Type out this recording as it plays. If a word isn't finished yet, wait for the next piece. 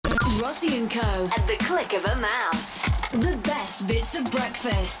Rossi and Co. at the click of a mouse. The best bits of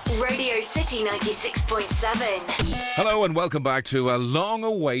breakfast. Radio City 96.7. Hello and welcome back to a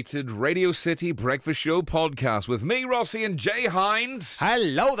long-awaited Radio City Breakfast Show podcast with me, Rossi, and Jay Hines.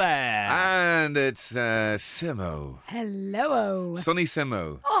 Hello there. And it's Simo. Hello. Sonny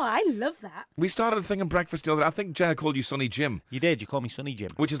Simo. Oh, I love that. We started a thing in breakfast the other day. I think Jay called you Sonny Jim. You did. You called me Sonny Jim.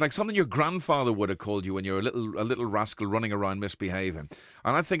 Which is like something your grandfather would have called you when you're a little rascal running around misbehaving.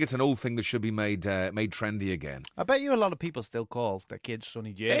 And I think it's an old thing that should be made trendy again. I bet you a lot of people still call their kids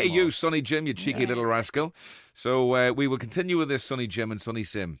Sonny Jim. Hey, you, Sonny Jim, you cheeky little rascal. So we will continue with this Sonny Jim and Sonny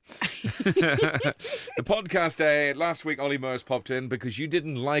Sim. The podcast, last week Ollie Murs popped in because you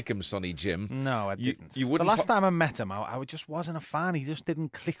didn't like him, Sonny Jim. No, I didn't. You wouldn't the last time I met him, I just wasn't a fan. He just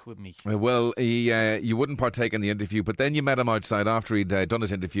didn't click with me. Well, you wouldn't partake in the interview, but then you met him outside after he'd done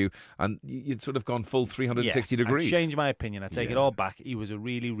his interview, and you'd sort of gone full 360 degrees. I changed my opinion. I take it all back. He was a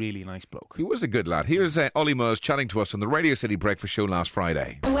really, really nice bloke. He was a good lad. Here's Ollie Murs chatting to us on the Radio City Breakfast Show last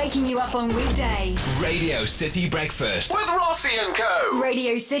Friday. Waking you up on weekdays. Radio City Breakfast With Rossi and Co.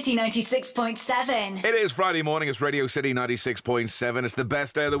 Radio City 96.7. It is Friday morning. It's Radio City 96.7. It's the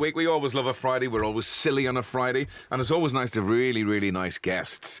best day of the week. We always love a Friday. We're always silly on a Friday. And it's always nice to have really, really nice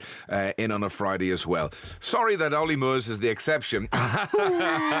guests in on a Friday as well. Sorry that Ollie Murs is the exception.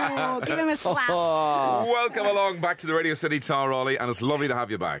 Oh, give him a slap. Welcome along back to the Radio City Tower, Ollie, and it's lovely to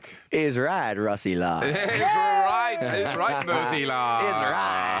have you back. Is right, Rossi lad. It's right, Mersey lad. Is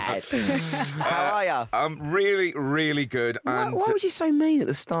right. How are ya? I'm really, really good. And Why was you so mean at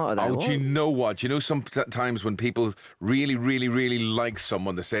the start of that? Oh, What? do you know what? You know, sometimes when people really, really, really like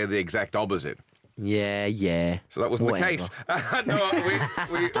someone, they say the exact opposite. Yeah. So that wasn't Whatever. the case. No,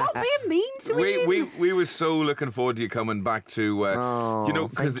 we Stop being mean to him. we were so looking forward to you coming back to,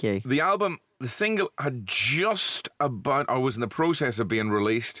 because thank you. the album, the single had just about, or was in the process of being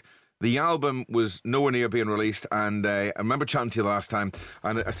released. The album was nowhere near being released, and I remember chatting to you last time,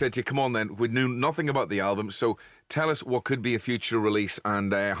 and I said to you, come on then, we knew nothing about the album, so tell us what could be a future release,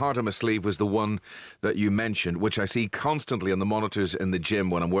 and Heart on My Sleeve was the one that you mentioned, which I see constantly on the monitors in the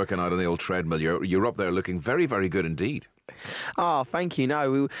gym when I'm working out on the old treadmill. You're up there looking very, very good indeed. Oh, thank you.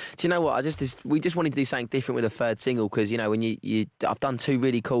 No, do you know what? We just wanted to do something different with the third single because, you know, when I've done two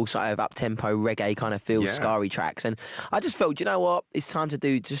really cool sort of up-tempo reggae kind of feel scary tracks, and I just felt, you know what? It's time to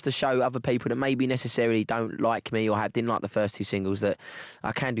do just to show other people that maybe necessarily don't like me or didn't like the first two singles that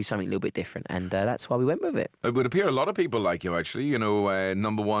I can do something a little bit different, and that's why we went with it. It would appear a lot of people like you, actually. You know,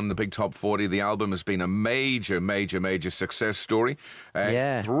 number one, the big top 40, the album has been a major, major, major success story.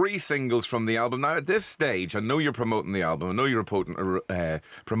 3 singles from the album. Now, at this stage, I know you're promoting the album. I know you're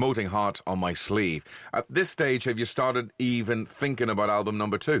promoting Heart on My Sleeve. At this stage, have you started even thinking about album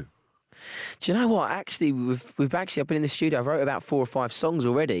number 2? Do you know what? Actually, we've actually, I've been in the studio. I've wrote about 4 or 5 songs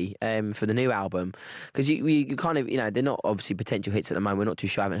already for the new album because you kind of, you know, they're not obviously potential hits at the moment. We're not too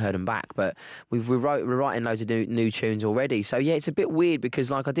sure. I haven't heard them back, but we're writing loads of new tunes already. So yeah, it's a bit weird because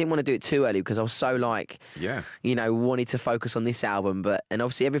like I didn't want to do it too early because I was so like, you know, wanted to focus on this album. And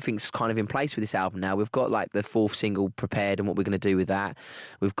obviously everything's kind of in place with this album now. We've got like the 4th single prepared and what we're going to do with that.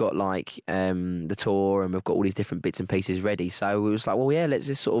 We've got like the tour and we've got all these different bits and pieces ready. So we was like, well, yeah, let's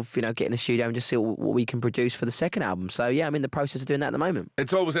just sort of, you know, get in the studio and just see what we can produce for the second album. So yeah, I'm in the process of doing that at the moment.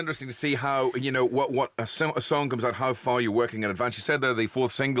 It's always interesting to see how, you know, what a song comes out, how far you're working in advance. You said that the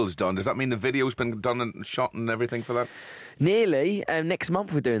 4th single's done. Does that mean the video's been done and shot and everything for that? Nearly. Next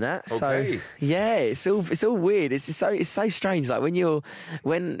month we're doing that. Okay. So yeah, it's all weird. It's so strange. Like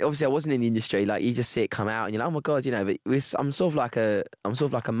when obviously I wasn't in the industry, like you just see it come out and you're like, oh my god, you know. But I'm sort of like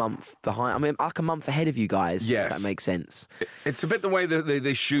a month behind. I mean, like a month ahead of you guys. Yes, if that makes sense. It's a bit the way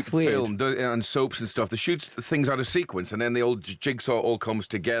they shoot film and soaps and stuff. They shoot things out of sequence, and then the old jigsaw all comes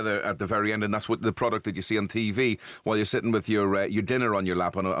together at the very end, and that's what the product that you see on TV while you're sitting with your dinner on your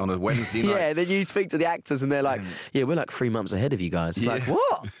lap on a Wednesday night. Yeah, then you speak to the actors and they're like, yeah, we're like 3 months ahead of you guys. It's like,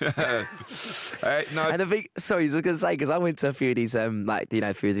 what? No. And sorry, I was going to say, because I went to a few of these,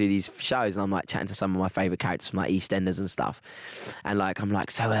 through these shows, and I'm like chatting to some of my favourite characters from like EastEnders and stuff, and like I'm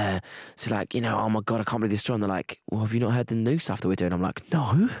like, so like, you know, oh my god, I can't believe this story. And they're like, well, have you not heard the new stuff that we're doing? I'm like,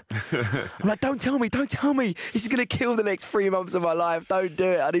 no. I'm like, don't tell me. This is going to kill the next 3 months of my life. Don't do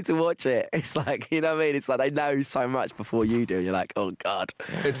it. I need to watch it. It's like, you know what I mean? It's like they know so much before you do. You're like, oh god.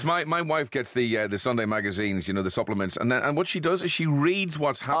 It's my wife gets the Sunday magazines, you know, the supplements, and and what she does is she reads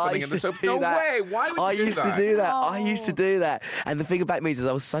what's happening in the soap. No way! Why would you do that? I used to do that. And the thing about me is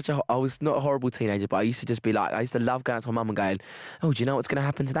I was not a horrible teenager, but I used to just be like, I used to love going out to my mum and going, oh, do you know what's going to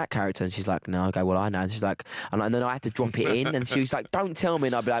happen to that character? And she's like, no. I go, well, I know. And she's like, and then I have to drop it in. And she was like, don't tell me.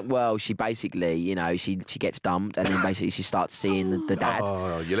 And I'd be like, well, she basically, you know, she gets dumped, and then basically she starts seeing the dad.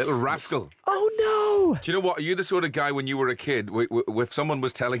 Oh, you little rascal. Oh, no. Do you know what? Are you the sort of guy when you were a kid, if someone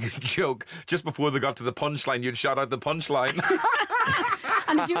was telling a joke, just before they got to the punchline, you'd shout out the punchline?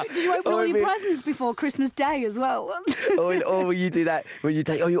 And did you open all your presents before Christmas Day as well? or you do that when you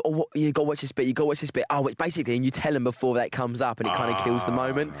take, you got to watch this bit, Oh, it's basically, and you tell them before that comes up, and it kind of kills the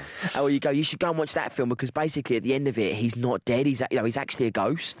moment. Or you go, you should go and watch that film, because basically at the end of it, he's not dead. He's actually a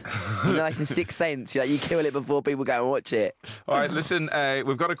ghost. You know, like in Sixth Sense, you kill it before people go and watch it. All right, listen,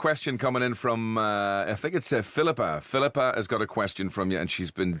 we've got a question coming in from, I think it's Philippa. Philippa has got a question from you, and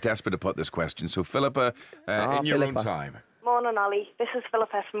she's been desperate to put this question. So, Philippa, in your own time. Morning, Ollie. This is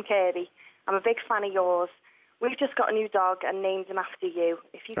Philippa from Carey. I'm a big fan of yours. We've just got a new dog and named him after you.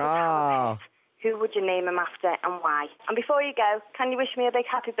 If you could have a pet, who would you name him after and why? And before you go, can you wish me a big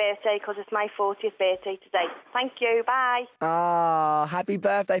happy birthday, because it's my 40th birthday today. Thank you. Bye. Happy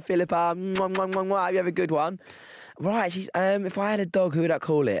birthday, Philippa. Mwah, mwah, mwah, mwah. You have a good one. Right, she's if I had a dog, who would I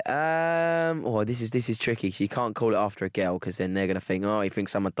call it? This is tricky. So you can't call it after a girl, because then they're gonna think, oh, he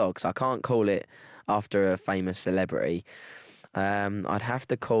thinks I'm a dog. So I can't call it after a famous celebrity. I'd have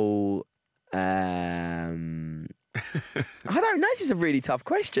to call. I don't know. This is a really tough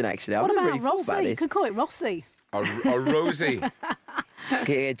question, actually. I've never really thought about this. You could call it Rossi. Or Rosie.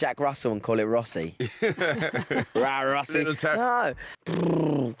 Get Jack Russell and call it Rossi. Rossi. No.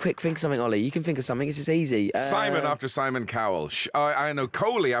 Quick, think of something, Ollie. You can think of something. It's just easy. Simon after Simon Cowell. I know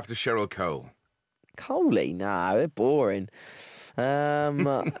Coley after Cheryl Cole. Coley? No, they're boring.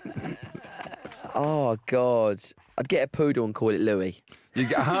 Oh, God. I'd get a poodle and call it Louis. You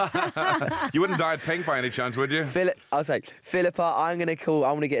wouldn't dye it pink by any chance, would you? I'll say, Philippa, I want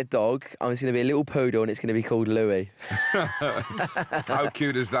to get a dog. It's going to be a little poodle, and it's going to be called Louis. How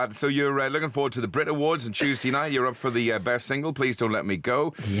cute is that? So you're looking forward to the Brit Awards on Tuesday night. You're up for the best single, Please Don't Let Me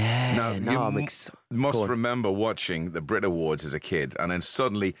Go. Yeah. Now, you must remember watching the Brit Awards as a kid, and then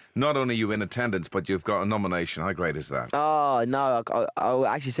suddenly, not only are you in attendance, but you've got a nomination. How great is that? Oh, no.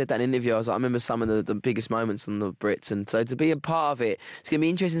 I actually said that in an interview. I remember some of the biggest moments on the Brits, and so to be a part of it, it's going to be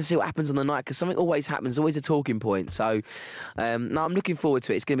interesting to see what happens on the night, because something always happens, always a talking point. So, I'm looking forward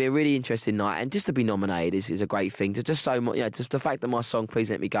to it. It's going to be a really interesting night, and just to be nominated is a great thing. Just so much, just the fact that my song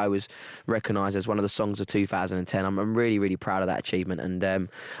 "Please Let Me Go" was recognised as one of the songs of 2010. I'm really, really proud of that achievement, and I'm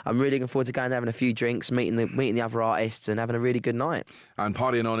really looking forward to going and having a few drinks, meeting the other artists, and having a really good night. And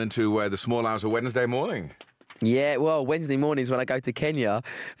partying on into the small hours of Wednesday morning. Yeah, well, Wednesday mornings when I go to Kenya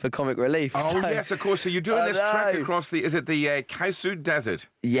for Comic Relief. Oh, yes, of course. So you're doing this trek across the Kaisut Desert?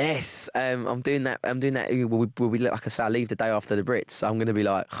 Yes, I'm doing that. We'll be, like I say, I leave the day after the Brits, so I'm going to be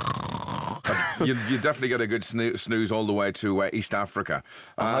like... you definitely get a good snooze all the way to East Africa.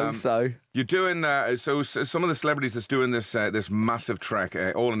 I hope so. You're doing, so some of the celebrities that's doing this massive trek,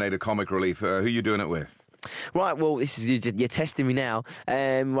 all in aid of Comic Relief, who are you doing it with? Right, well, you're testing me now.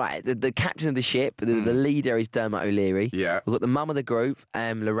 Right, the captain of the ship, the leader is Dermot O'Leary. Yeah. We've got the mum of the group,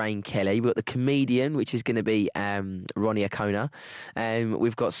 Lorraine Kelly. We've got the comedian, which is going to be Ronnie O'Connor.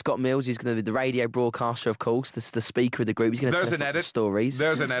 We've got Scott Mills, who's going to be the radio broadcaster, of course, the speaker of the group. He's going to tell us lots of stories.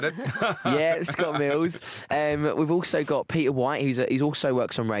 There's an edit. Yeah, Scott Mills. We've also got Peter White, who's also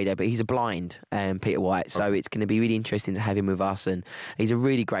works on radio, but he's a blind Peter White. So it's going to be really interesting to have him with us, and he's a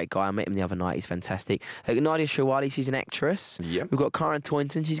really great guy. I met him the other night. He's fantastic. Nadia Shawali, she's an actress. Yep. We've got Karen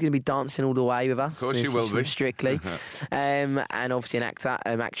Toynton. She's going to be dancing all the way with us. Of course she will be. Strictly. And obviously an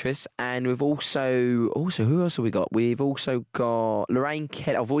actress. And we've also who else have we got? We've also got Lorraine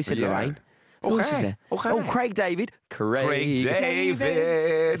Kelly. I've always said Lorraine. Who else is there? Okay. Oh, Craig David. Craig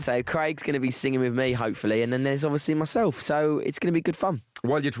David. So Craig's going to be singing with me, hopefully. And then there's obviously myself. So it's going to be good fun.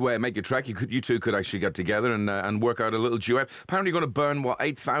 While you make your trek, you two could actually get together and work out a little duet. Apparently, you're going to burn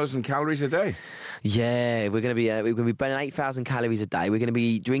 8,000 calories a day. Yeah, we're going to be burning 8,000 calories a day. We're going to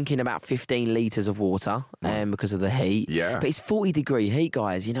be drinking about 15 litres of water because of the heat. Yeah, but it's 40-degree heat,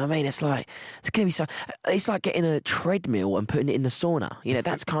 guys. You know what I mean? It's going to be so. It's like getting a treadmill and putting it in the sauna.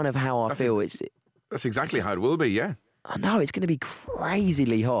 That's kind of how I feel. That's exactly how it will be. Yeah. I know it's going to be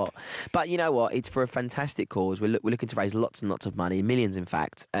crazily hot, but you know what? It's for a fantastic cause. We're looking to raise lots and lots of money, millions in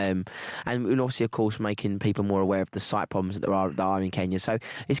fact, and obviously, of course, making people more aware of the sight problems that there are in Kenya. So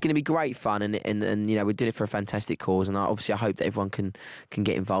it's going to be great fun, and you know we're doing it for a fantastic cause, and obviously I hope that everyone can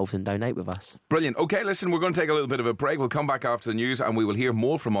get involved and donate with us. Brilliant. Okay, listen, we're going to take a little bit of a break. We'll come back after the news, and we will hear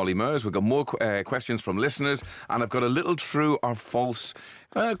more from Ollie Murs. We've got more questions from listeners, and I've got a little true or false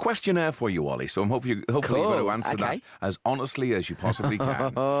questionnaire for you, Ollie. So I'm hopefully you're going to answer that as honestly as you possibly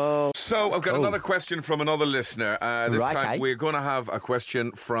can. So I've got another question from another listener. This time we're going to have a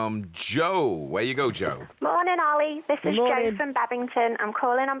question from Joe. Where you go, Joe? Morning, Ollie. This is Joe from Babington. I'm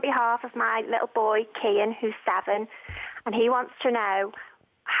calling on behalf of my little boy, Kian, who's 7, and he wants to know,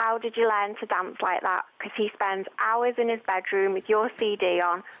 how did you learn to dance like that? Because he spends hours in his bedroom with your CD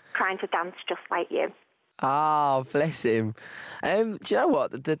on, trying to dance just like you. Oh, bless him. Do you know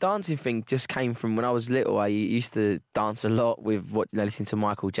what? The dancing thing just came from when I was little. I used to dance a lot with listening to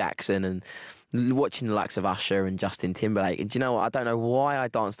Michael Jackson and watching the likes of Usher and Justin Timberlake. And do you know what? I don't know why I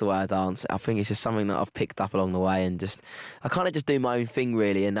dance the way I dance. I think it's just something that I've picked up along the way, and I kind of just do my own thing,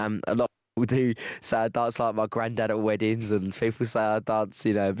 really. And a lot of people do say I dance like my granddad at weddings, and people say I dance,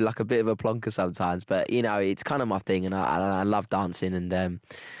 you know, like a bit of a plonker sometimes. But, you know, it's kind of my thing, and I love dancing, and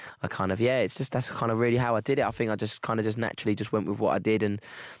I kind of, that's kind of really how I did it. I think I just kind of just naturally just went with what I did, and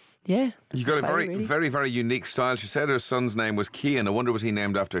yeah. You got a very, very unique style. She said her son's name was Kian. I wonder, was he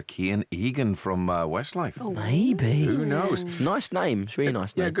named after Kian Egan from Westlife? Oh, maybe. Who knows? It's a nice name. It's a really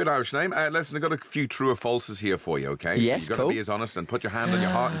nice name. Yeah, good Irish name. Listen, I've got a few true or falses here for you, okay? Yes, so you've got to be as honest and put your hand on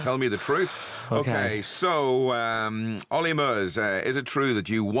your heart and tell me the truth. Okay, so, Ollie Murs, is it true that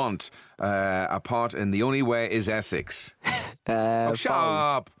you want a part in The Only Way Is Essex? Shut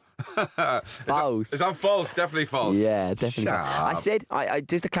up! False. Is that false? Definitely false. Yeah, definitely. Shut False. up. I said, I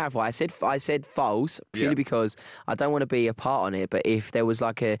just to clarify, I said false purely because I don't want to be a part on it. But if there was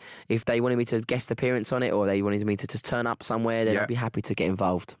if they wanted me to guest appearance on it, or they wanted me to just turn up somewhere, then I'd be happy to get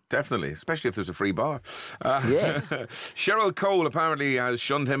involved. Definitely, especially if there's a free bar. Yes. Cheryl Cole apparently has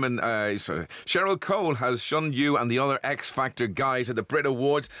shunned him, and Cheryl Cole has shunned you and the other X Factor guys at the Brit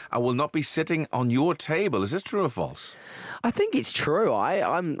Awards and will not be sitting on your table. Is this true or false? I think it's true.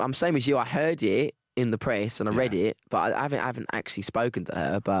 I'm same as you. I heard it in the press and I read it, but I haven't actually spoken to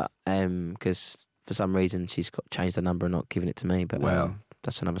her. But because for some reason she's changed her number and not given it to me. But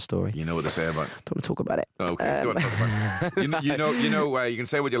that's another story. You know what they say about. Don't want to talk about it. Okay, don't want to talk about it. You know. You can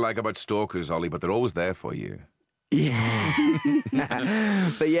say what you like about stalkers, Ollie, but they're always there for you. Yeah.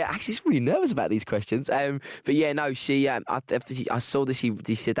 But yeah, actually, she's really nervous about these questions. But yeah, no, she. I saw that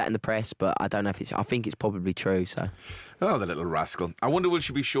she said that in the press, but I don't know if it's. I think it's probably true. So. Oh, the little rascal! I wonder, will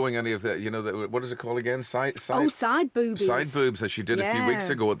she be showing any of the? You know, what is it called again? Side boobies. Side boobs, as she did a few weeks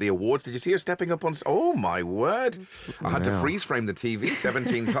ago at the awards. Did you see her stepping up on? Oh my word! I had to freeze frame the TV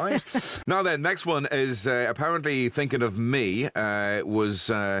 17 times. Now then, next one is apparently Thinking of Me. Was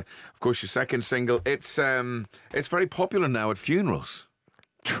of course your second single. It's very popular now at funerals.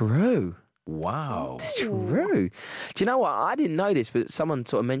 True. Wow. It's true. Do you know what? I didn't know this, but someone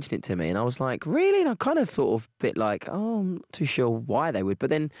sort of mentioned it to me, and I was like, really? And I kind of thought of a bit like, I'm not too sure why they would. But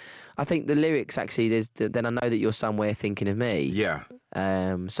then I think the lyrics actually, then I know that you're somewhere thinking of me. Yeah.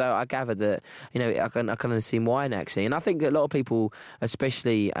 So I gather that, you know, I can understand why actually. And I think that a lot of people,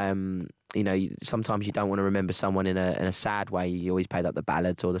 especially, you know, sometimes you don't want to remember someone in a sad way. You always play like the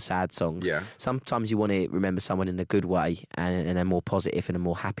ballads or the sad songs. Yeah. Sometimes you want to remember someone in a good way and in a more positive and a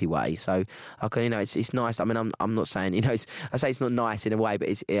more happy way. So I can, you know, it's nice. I mean, I'm not saying, you know, I say it's not nice in a way, but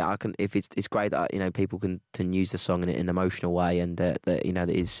it's great that, you know, people can use the song in an emotional way, and that you know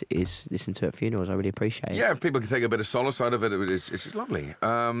that is listened to at funerals. I really appreciate it. Yeah, if people can take a bit of solace out of it, it's lovely.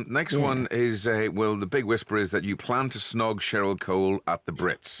 Next one is the big whisper is that you plan to snog Cheryl Cole at the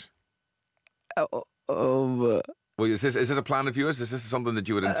Brits. Well, is this a plan of yours? Is this something that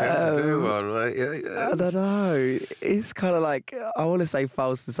you would intend to do? Or, I don't know. It's kind of like, I want to say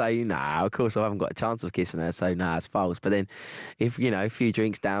false to say, nah, of course I haven't got a chance of kissing her, so nah, it's false. But then, if, you know, a few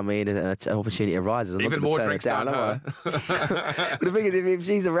drinks down me and an opportunity arises, I'm even not more turn drinks it down, down her. But the thing is, if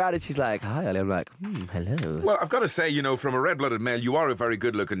she's around and she's like, hi, Ollie, I'm like, hello. Well, I've got to say, you know, from a red-blooded male, you are a very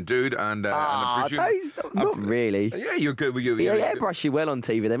good-looking dude, and I presume... Not really. Yeah, you're good. Yeah, brush you well on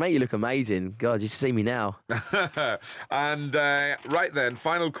TV. They make you look amazing. God, you should see me now. And right then,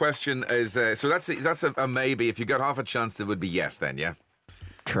 final question is: so that's a maybe. If you got half a chance, it would be yes. Then, yeah.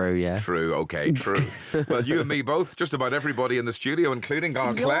 True, yeah. True, okay, true. Well, you and me both, just about everybody in the studio, including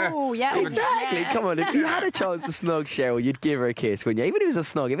our Claire. Oh, yeah. Exactly. Come on, if you had a chance to snog Cheryl, you'd give her a kiss, wouldn't you? Even if it was a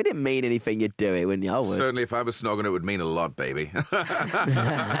snog, if it didn't mean anything, you'd do it, wouldn't you? I would. Certainly, if I was snogging, it would mean a lot, baby.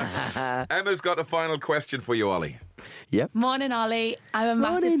 Emma's got a final question for you, Ollie. Yep. Morning, Ollie. I'm a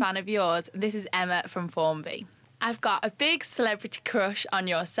massive fan of yours. This is Emma from Formby. I've got a big celebrity crush on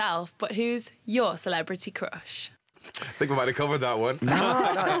yourself, but who's your celebrity crush? I think we might have covered that one.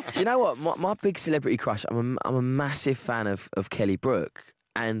 No. Do you know what? My big celebrity crush, I'm a massive fan of Kelly Brook.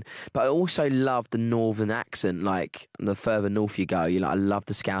 But I also love the northern accent, like the further north you go. I love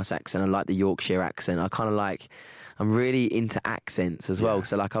the Scouse accent. I like the Yorkshire accent. I'm really into accents as well.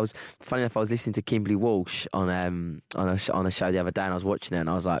 So funny enough, I was listening to Kimberly Walsh on a show the other day, and I was watching it, and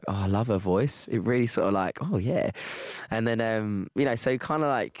I was like, oh, I love her voice. It really sort of like, oh yeah. And then so kind of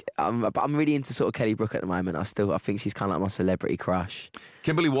like, I'm really into sort of Kelly Brook at the moment. I think she's kind of like my celebrity crush.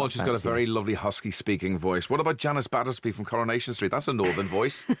 Kimberly Walsh has got a very lovely husky speaking voice. What about Janice Battersby from Coronation Street? That's a northern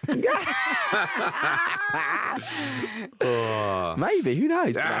voice. Maybe, who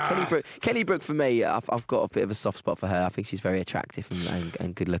knows? But no, Kelly Brook for me, I've got a bit of a soft spot for her. I think she's very attractive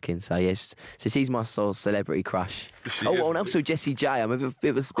and good looking. So yes, so she's my sort of celebrity crush. And also Jessie J. I'm a bit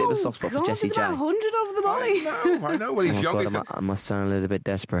of a soft spot for Jessie J. There's about 100 of them, Ollie. I know. Well, he's young. God, I must sound a little bit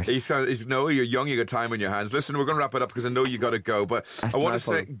desperate. No, you're young. You got time on your hands. Listen, we're going to wrap it up because I know you got to go. But I want to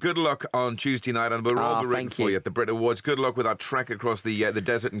say good luck on Tuesday night, and we're all rooting for you at the Brit Awards. Good luck with that trek across the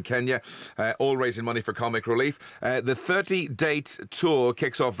desert in Kenya, all raising money for Comic Relief. The 30-date tour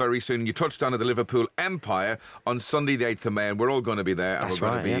kicks off very soon. You touch down at the Liverpool Empire on Sunday, the 8th of May, and we're all going to be there. And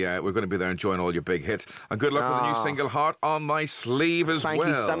we're going to be there enjoying all your big hits. And good luck with the new single, Heart on My Sleeve, as well. Thank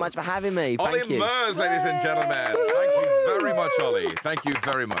you so much for having me. Thank you. Ollie Murs, ladies and gentlemen. Thank you very much, Ollie. Thank you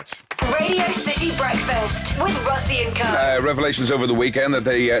very much. Radio City Breakfast with Rossi and Co. Revelations over the weekend that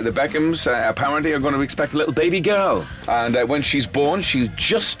the Beckhams apparently are going to expect a little baby girl. And when she's born, she'll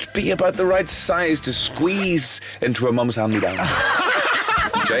just be about the right size to squeeze into her mum's hand-me-down.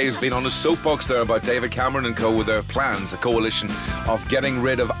 Jay has been on a soapbox there about David Cameron and co with their plans, the coalition of getting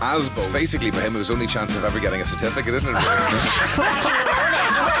rid of ASBO. Basically, for him, it was the only chance of ever getting a certificate, isn't it? When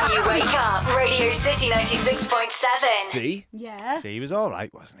you wake up, Radio City 96.7. See? Yeah. See, he was all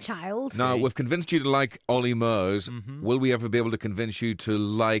right, wasn't he? Child. Now, we've convinced you to like Ollie Murs. Mm-hmm. Will we ever be able to convince you to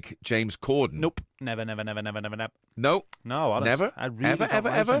like James Corden? Nope. Never. No? No, honest. Never? I really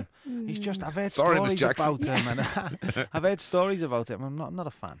Ever? He's just, I've heard Sorry, stories Miss Jackson. about him. And I've heard stories about him. I'm not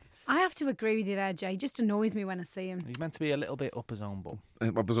a fan. I have to agree with you there, Jay. He just annoys me when I see him. He's meant to be a little bit up his own bum.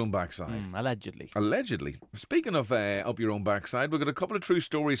 Up his own backside. Allegedly. Speaking of up your own backside, we've got a couple of true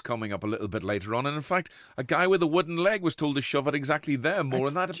stories coming up a little bit later on. And in fact, a guy with a wooden leg was told to shove it exactly there. More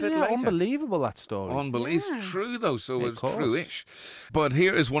on that a bit later. Unbelievable, that story. Unbelievable. It's true, though, so it's true-ish. But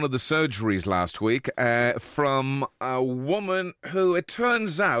here is one of the surgeries last week from a woman who, it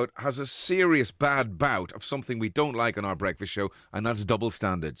turns out, has a serious bad bout of something we don't like on our breakfast show, and that's double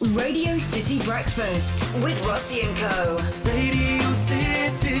standards. Radio City Breakfast with Rossi and Co. Radio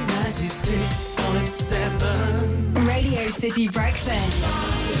City 96.7. Radio City Breakfast.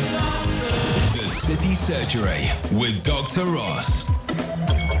 The City Surgery with Dr. Ross.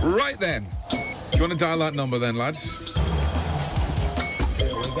 Right then. Do you want to dial that number then, lads?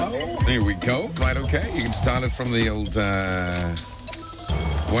 Here we go. Right, okay. You can start it from the old...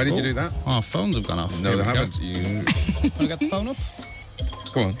 Why did you do that? Oh, phones have gone off. No, they haven't. You... Want to get the phone up?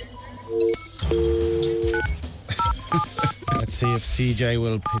 Go on. Let's see if CJ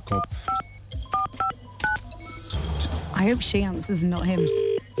will pick up. I hope she answers, not him.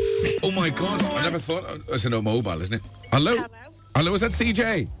 Oh, my God. I never thought... It's a no mobile, isn't it? Hello? Hello, is that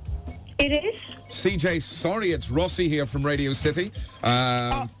CJ? It is. CJ, sorry, it's Rossi here from Radio City.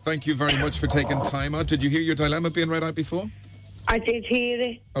 Thank you very much for taking time out. Did you hear your dilemma being read out before? I did hear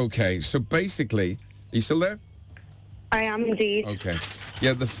it. Okay, so basically... Are you still there? I am indeed. Okay.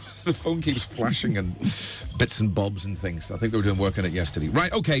 Yeah, the phone keeps flashing and bits and bobs and things. I think they were doing work on it yesterday.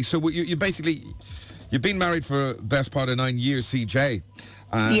 Right, okay, so you basically... You've been married for the best part of 9 years, CJ.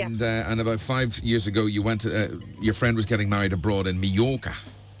 And and about 5 years ago, you went to... your friend was getting married abroad in Mallorca.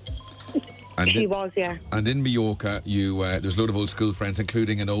 And she was, yeah. And in Mallorca, there's a load of old school friends,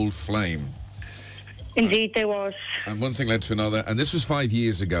 including an old flame. Indeed, there was. And one thing led to another, and this was 5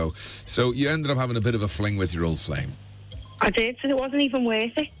 years ago. So you ended up having a bit of a fling with your old flame. I did, and it wasn't even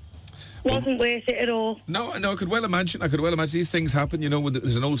worth it. Wasn't worth it at all. No, I could well imagine. These things happen, you know,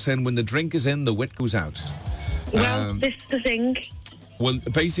 there's an old saying, when the drink is in, the wit goes out. Well, this is the thing. Well,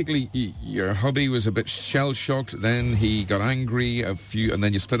 basically, your hubby was a bit shell-shocked, then he got angry, and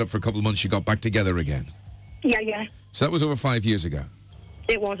then you split up for a couple of months, you got back together again. Yeah. So that was over 5 years ago?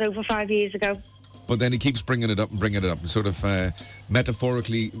 it was over 5 years ago. But then he keeps bringing it up, and sort of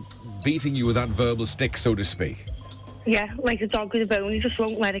metaphorically beating you with that verbal stick, so to speak. Yeah, like a dog with a bone, he just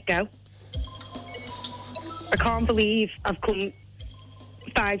won't let it go. I can't believe I've come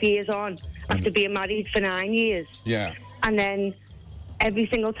 5 years on after being married for 9 years. Yeah. And then every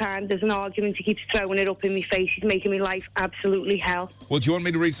single time there's an argument, he keeps throwing it up in my face. He's making my life absolutely hell. Well, do you want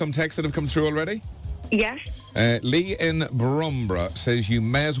me to read some texts that have come through already? Yes. Lee in Bromborough says you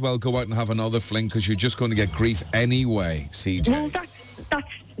may as well go out and have another fling because you're just going to get grief anyway, CJ. Well,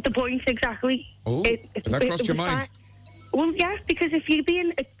 that's the point, exactly. Oh, has that crossed your mind? Well, yeah, because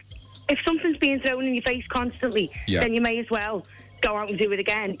if something's being thrown in your face constantly, then you may as well go out and do it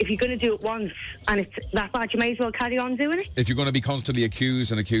again. If you're going to do it once and it's that bad, you may as well carry on doing it. If you're going to be constantly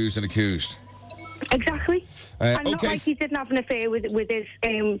accused and accused and accused. Exactly. And not like he didn't have an affair with his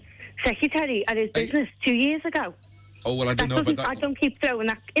secretary at his business 2 years ago. Oh, well, I didn't know about that. I don't keep throwing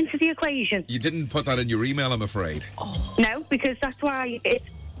that into the equation. You didn't put that in your email, I'm afraid. No, because that's why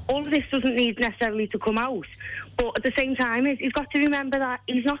all of this doesn't need necessarily to come out. But at the same time, he's got to remember that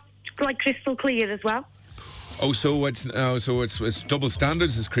he's not like crystal clear as well. Oh, so it's double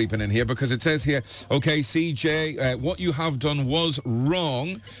standards is creeping in here, because it says here, okay, CJ, what you have done was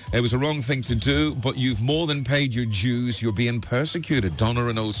wrong. It was a wrong thing to do, but you've more than paid your dues. You're being persecuted. Donna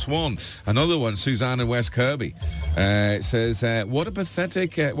and Old Swan. Another one, Suzanne in West Kirby, says, what a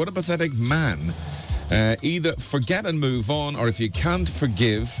pathetic man. Either forget and move on, or if you can't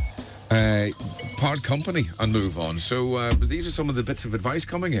forgive, part company and move on. So these are some of the bits of advice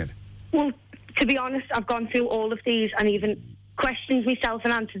coming in. Well, to be honest, I've gone through all of these and even questioned myself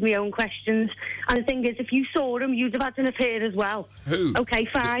and answered my own questions. And the thing is, if you saw him, you'd have had an affair as well. Who? Okay,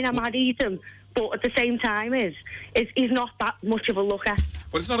 fine, I married him. But at the same time, he's not that much of a looker.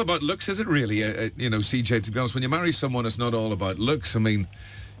 Well, it's not about looks, is it really? CJ, to be honest, when you marry someone, it's not all about looks. I mean,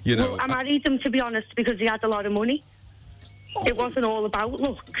 you know... Well, I married him, to be honest, because he had a lot of money. It wasn't all about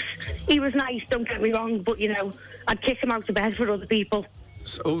looks. He was nice, don't get me wrong, but, I'd kick him out of bed for other people.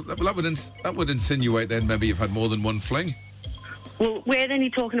 So that would insinuate then maybe you've had more than one fling. Well, we're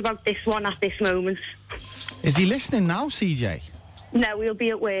only talking about this one at this moment. Is he listening now, CJ? No, he'll be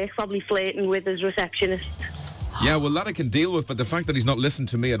at work, probably flirting with his receptionist. Yeah, well, that I can deal with, but the fact that he's not listened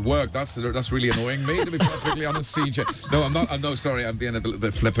to me at work, that's really annoying me, to be perfectly honest, CJ. No, I'm not. No, sorry, I'm being a little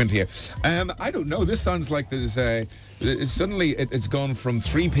bit flippant here. I don't know. This sounds like there's suddenly it's gone from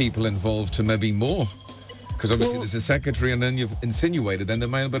 3 people involved to maybe more. Because obviously there's the secretary, and then you've insinuated then there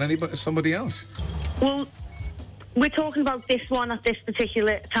may have been somebody else. Well, we're talking about this one at this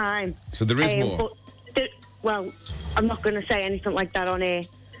particular time. So there is more. Well, I'm not going to say anything like that on air.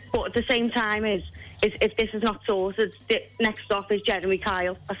 But at the same time, if this is not sorted, next off is Jeremy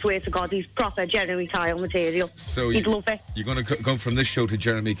Kyle. I swear to God, he's proper Jeremy Kyle material. So he'd love it. You're going to go from this show to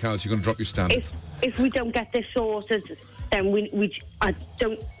Jeremy Kyle, so you're going to drop your standards. If we don't get this sorted, then I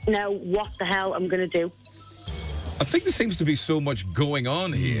don't know what the hell I'm going to do. I think there seems to be so much going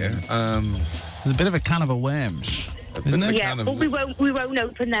on here. There's a bit of a can of worms, isn't it? Yeah, but we won't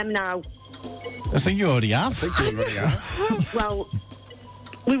open them now. I think you already have. Well,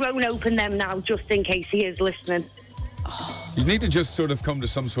 we won't open them now just in case he is listening. You need to just sort of come to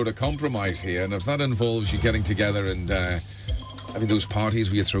some sort of compromise here, and if that involves you getting together and having those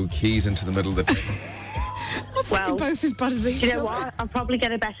parties where you throw keys into the middle of the table. Well, both as bad as each other. You know what? I'll probably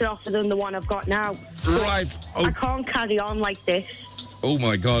get a better offer than the one I've got now. Right. Oh. I can't carry on like this. Oh,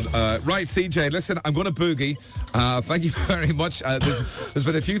 my God. Right, CJ, listen, I'm going to boogie. Thank you very much. There's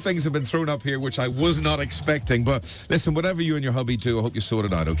been a few things have been thrown up here which I was not expecting. But listen, whatever you and your hubby do, I hope you sort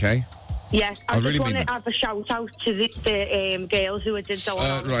it out, okay? Yes, I just really want to have a shout out to the girls who did so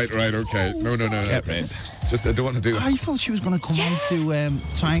on. Right, okay. No. Just, I don't want to do it. I thought she was going to come on to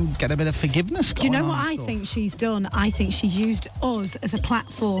try and get a bit of forgiveness going on. Do you know what I think she's done? I think she's used us as a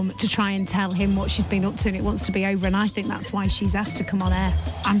platform to try and tell him what she's been up to and it wants to be over, and I think that's why she's asked to come on air.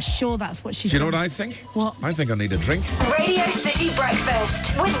 I'm sure that's what she's done. Do you done. know what I think? What? I think I need a drink. Radio City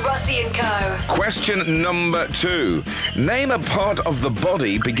Breakfast with Rossi and Co. Question number 2. Name a part of the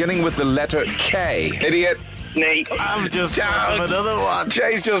body beginning with the letter K. Idiot. Nate. I've just thought of another one.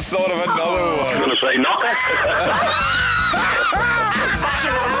 Jay's just thought of another one. I was going to say knocker. Back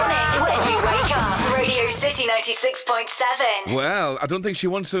in the morning when you wake up. Radio City 96.7. Well, I don't think she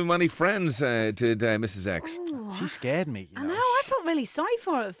wants so many friends, did Mrs. X. She scared me. I know. I felt really sorry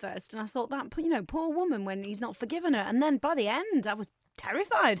for her at first, and I thought that, poor woman when he's not forgiven her. And then by the end, I was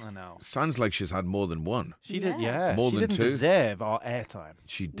terrified. I know. Sounds like she's had more than one. She did, yeah. More she than didn't two. deserve our airtime.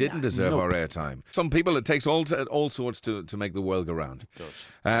 She didn't deserve our airtime. Some people, it takes all sorts to make the world go round. It does.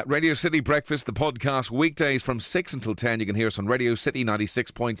 Radio City Breakfast, the podcast, weekdays from 6 until 10. You can hear us on Radio City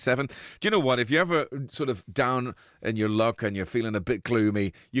 96.7. Do you know what? If you're ever sort of down in your luck and you're feeling a bit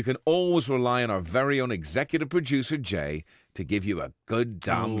gloomy, you can always rely on our very own executive producer, Jay, to give you a good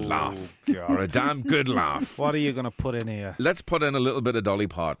damn laugh. God. Or a damn good laugh. What are you going to put in here? Let's put in a little bit of Dolly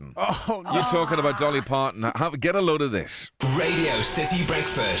Parton. Oh, no. You're talking about Dolly Parton. Get a load of this. Radio City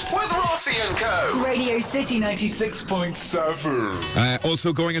Breakfast with Rossi and Co. Radio City 96.7.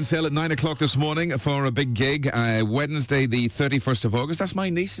 Also going on sale at 9 o'clock this morning for a big gig. Wednesday, the 31st of August. That's my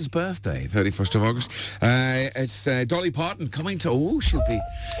niece's birthday, 31st of August. It's Dolly Parton coming to... Oh, she'll be...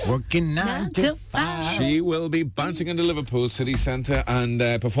 Working 9 till 5. She will be bouncing into Liverpool City Centre and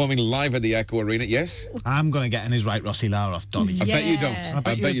performing live at the Echo Arena. Yes? I'm going to get in his right Rossi Lara off Dolly. I bet you don't. I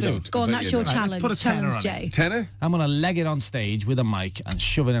bet you don't. Go on, that's your Right, challenge. let's put a tenner on Jay. it. Tenner? I'm going to leg it on stage with a mic and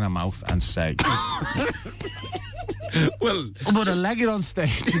shove it in her mouth and say... Well, I'm going to leg it on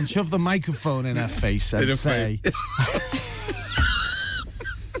stage and shove the microphone in her face and In her say...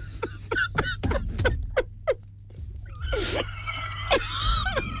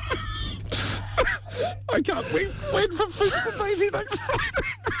 I can't wait for food for Daisy next Friday.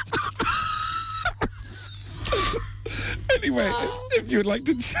 Anyway, if you'd like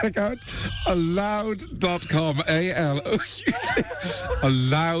to check out aloud.com, A-L-O-U-D,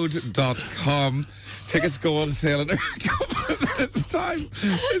 aloud.com. Tickets go on sale in a couple of minutes' time.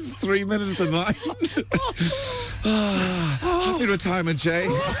 It's 3 minutes to 9. Happy retirement, Jay.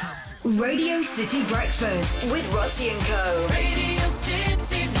 Radio City Breakfast with Rossi and Co. Radio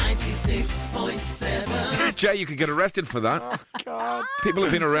City 96.7. Jay, you could get arrested for that. Oh, God. People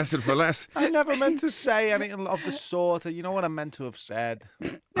have been arrested for less. I never meant to say anything of the sort. You know what I meant to have said?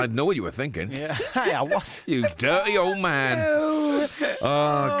 I know what you were thinking. Yeah, I was. You dirty old man.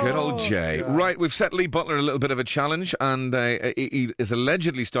 Oh, good old Jay. God. Right, we've set Lee Butler a little bit of a challenge, and he has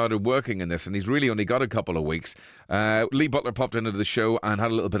allegedly started working in this, and he's really only got a couple of weeks. Lee Butler popped into the show and had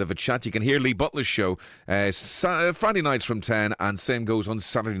a little bit of a chat. You can hear Lee Butler's show Friday nights from 10, and same goes on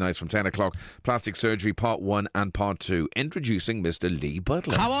Saturday nights from 10 o'clock. Plastic Surgery, Part 1 and Part 2. Introducing Mr. Lee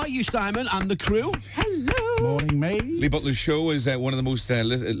Butler. How are you, Simon, and the crew? Hello. Morning, mate. Lee Butler's show is one of the most,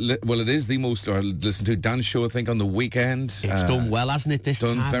 it is the most listened to dance show, I think, on the weekend. It's done well, hasn't it, this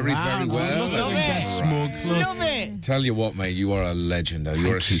done time very, round? very well. Love it. Smug. Love it. Tell you what, mate, you are a legend.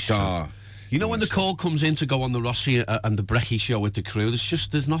 You're a star. You know when the call comes in to go on the Rossi and the Brecky show with the crew,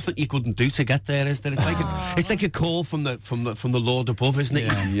 there's nothing you couldn't do to get there, is there? It's like a call from the Lord above, isn't it?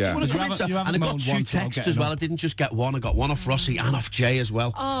 Yeah. Do you want to come into? And I got 2 texts as well. I didn't just get one. I got one off Rossi and off Jay as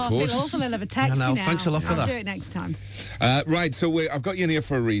well. Oh, I feel awful. I'll have a text I know, you now. thanks a lot for I'll that. do it next time. Right, so I've got you in here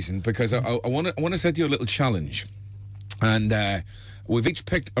for a reason, because I want to set you a little challenge. And we've each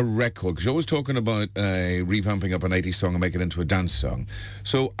picked a record, because you're always talking about revamping up an 80s song and make it into a dance song.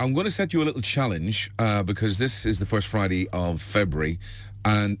 So I'm going to set you a little challenge, because this is the first Friday of February,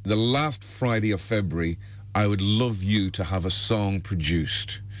 and the last Friday of February, I would love you to have a song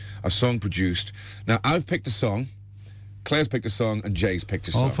produced. Now, I've picked a song, Claire's picked a song, and Jay's picked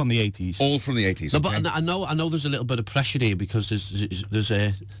a song. All from the 80s. All from the 80s. No, okay? but I know there's a little bit of pressure here because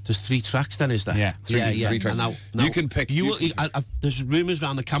there's 3 tracks. Then is there? Yeah. Three tracks. Now, you can pick. There's rumours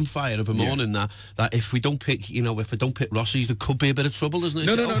around the campfire of a morning that if we don't pick, if we don't pick Rossi's, there could be a bit of trouble, isn't it?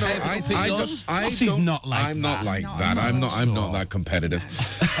 No. Rossi's not like I'm that. not like that. I'm not that competitive.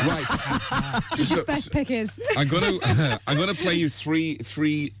 Right. His best pick is. I'm gonna play you three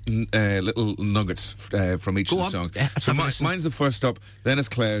little nuggets from each Go of the on. songs. Yeah, So mine's the first up, then it's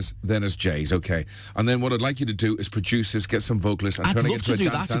Claire's, then it's Jay's. Okay, and then what I'd like you to do is produce this, get some vocalists, and I'd turn it love into to a do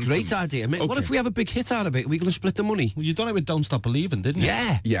dance that. That's a great idea, mate. What Okay. if we have a big hit out of it? Are we going to split the money? Well, you done it with Don't Stop Believing, didn't you?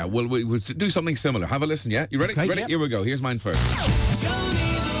 Yeah. Yeah, well, we'll do something similar. Have a listen, yeah? You ready? Okay, Ready? yep. Here we go. Here's mine first.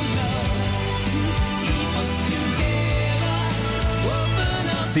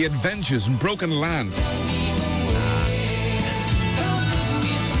 It's The Adventures in Broken Land.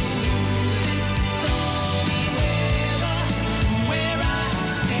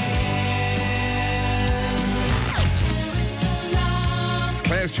 It's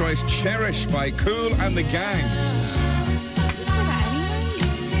Claire's choice, Cherish by Kool and the Gang.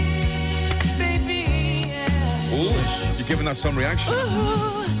 Oh, you're giving that some reaction.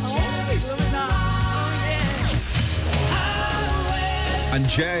 And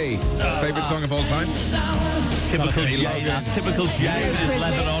Jay, his favourite song of all time? Typical Jay. Typical Jay with his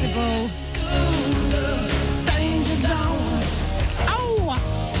leather on.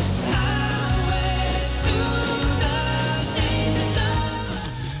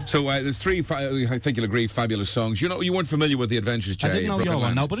 So there's three, I think you'll agree, fabulous songs. You weren't familiar with The Adventures, Jay. I didn't know your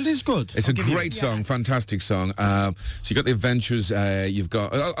one, no, but it is good. It's a great song, fantastic song. So you got The Adventures, you've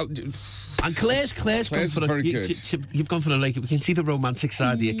got... and Claire's gone for very good. You've gone for the we can see the romantic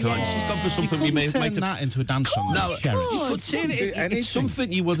side of your card. She's gone for something we might have that into a dance song. No, you could turn it. It's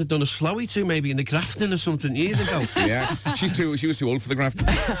something you would have done a slowie to, maybe in the Grafton or something years ago. Yeah, she was too old for the Grafton.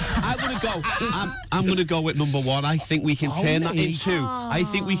 I'm going to go with number one. I think we can turn that into. I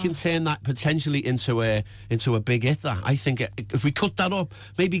think we can turn that potentially into a big hit. I think if we cut that up,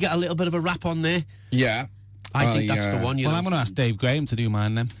 maybe get a little bit of a rap on there. Yeah, I think that's the one. Well, I'm going to ask Dave Graham to do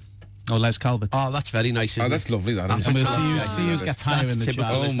mine then. Or Les Calvert. Oh, that's very nice, isn't that's lovely, that is. I'm going to see who's gets higher in the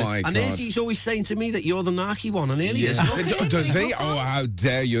chart. Oh, my God. And he's always saying to me that you're the narky one, and he is. Does he? Oh, how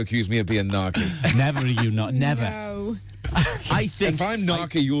dare you accuse me of being narky. Never are you not. Never. No. I think... If I'm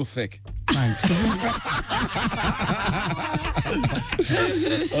narky, you're thick. Thanks.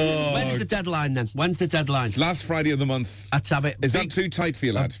 When's the deadline, then? When's the deadline? Last Friday of the month. Let's have it. Is that too tight for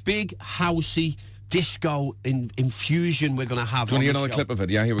you, lad? A big, housey, disco infusion we're going to have. Do you want to get another clip of it?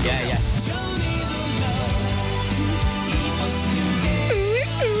 Yeah, here we go. Yeah.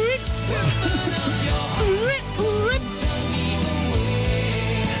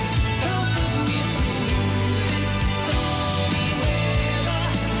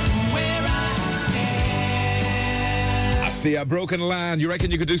 See a broken land. You reckon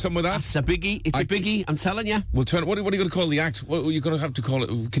you could do something with that? It's a biggie. It's a biggie. I'm telling you. We'll turn. What are you going to call the act? What are you going to have to call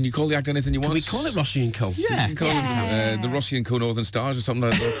it? Can you call the act anything you want? Can we call it Rossi and Co? Yeah. You can call it the Rossi and Co Northern Stars or something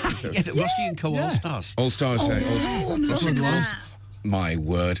like that. Yeah, the Rossi and Co All Stars. All Stars. Rossi and Co. My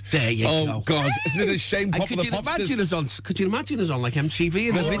word. There you go. Oh, God. Isn't it a shame popular pop Could you imagine us on like MTV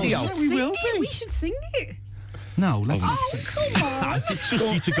in the video? Yeah, we will be. We should sing it. No, let's come on. It's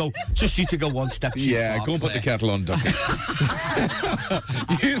just you to go one step too far. Go and put the kettle on, Ducky.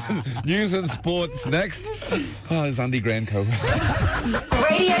 News and sports next. Oh, there's Andy Granco.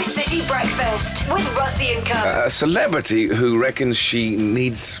 Radio City Breakfast with Rossi and Co. A celebrity who reckons she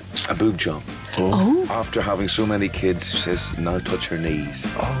needs a boob job. After having so many kids, says now touch her knees.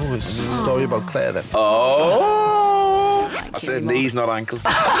 Oh, it's a story about Claire then. I said knees, not ankles.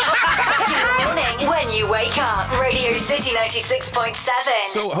 Morning when you wake up. Radio City 96.7.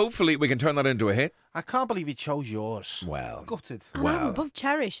 So hopefully we can turn that into a hit. I can't believe he chose yours. Well, gutted. And I'm above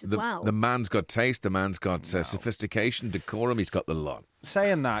Cherish as well. The man's got taste. The man's got sophistication, decorum. He's got the lot.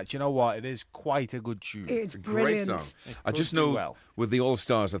 Saying that, do you know what? It is quite a good tune. It's a brilliant. Great song. I just know with the All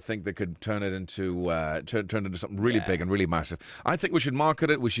Stars, I think they could turn it into turn into something really big and really massive. I think we should market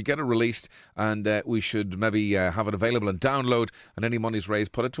it. We should get it released, and we should maybe have it available and download. And any money's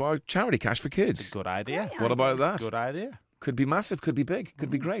raised, put it to our charity, Cash for Kids. It's a good idea. What about that? Good idea. Could be massive, could be big, could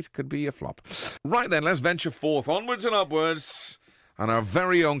be great, could be a flop. Right then, let's venture forth, onwards and upwards. And our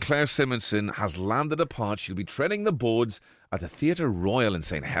very own Claire Simonson has landed a part. She'll be treading the boards at the Theatre Royal in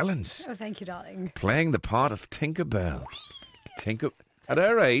St. Helens. Oh, thank you, darling. Playing the part of Tinker Bell. At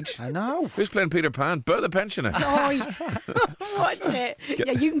her age. I know. Who's playing Peter Pan? Bert the Pensioner. Oh, yeah. Watch it.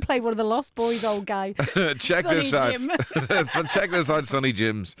 Yeah, you can play one of the Lost Boys, old guy. Check Sonny this out. Jim. Check this out, Sonny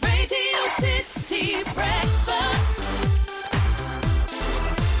Jim's. Radio City Breakfast.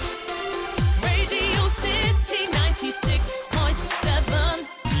 Radio City 96.7.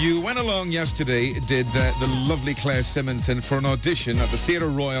 You went along yesterday, did the lovely Claire Simonson for an audition at the Theatre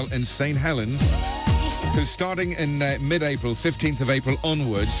Royal in St. Helens, who's starting in mid-April, 15th of April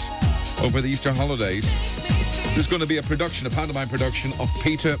onwards, over the Easter holidays. There's going to be a pantomime production of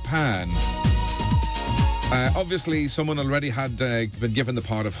Peter Pan. Obviously, someone already had been given the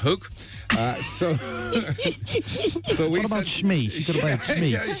part of Hook. So we what about Shmee? She could have played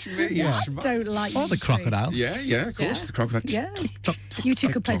Shmee. I don't like or the crocodile. Yeah, of course, the crocodile. Yeah. You two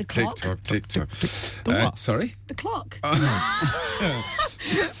could play the clock. Tick-tock. The what? Sorry? The clock.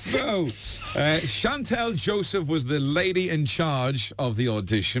 So, Chantel Joseph was the lady in charge of the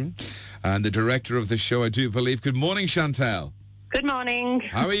audition and the director of the show, I do believe. Good morning, Chantel. Good morning.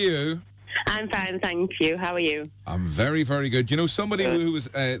 How are you? I'm fine, thank you. How are you? I'm very, very good. You know, somebody who was...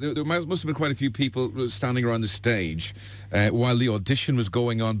 there must have been quite a few people standing around the stage while the audition was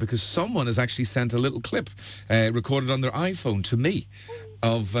going on, because someone has actually sent a little clip recorded on their iPhone to me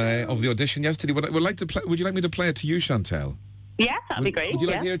of the audition yesterday. Would you like me to play it to you, Chantel? Yeah, that'd be great. Would you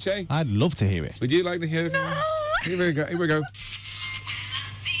like to hear it, Jay? I'd love to hear it. Would you like to hear it? No! Here we go.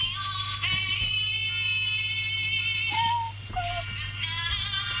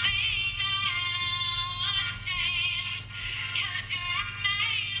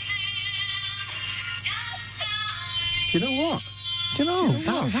 Do you know what?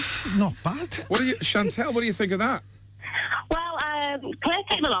 That was actually not bad. Chantel, what do you think of that? Well, Claire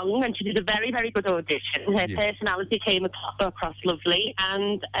came along and she did a very, very good audition. Her personality came across lovely,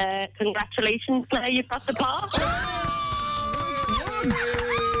 and congratulations, Claire, you've got the part.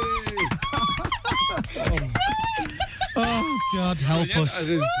 Oh, God, help us.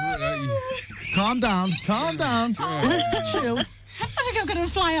 Calm down. Chill. I think I'm going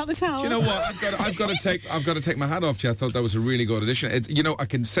to fly out the tower. Do you know what? I've got to take my hat off to you. I thought that was a really good audition. I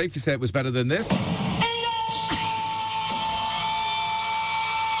can safely say it was better than this. Slightly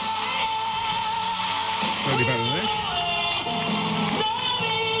better than this.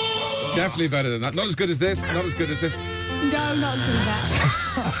 Definitely better than that. Not as good as this. No, not as good as that.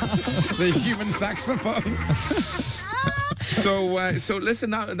 The human saxophone. So listen,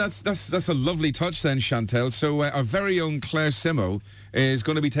 now that's a lovely touch then, Chantel. So our very own Claire Simo is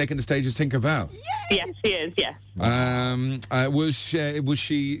going to be taking the stage as Tinker Bell. Yes, she is. Yes. Was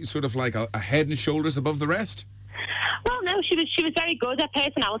she sort of like a head and shoulders above the rest? Well, no, she was very good. Her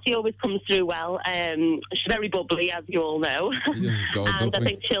personality always comes through well. She's very bubbly, as you all know. And I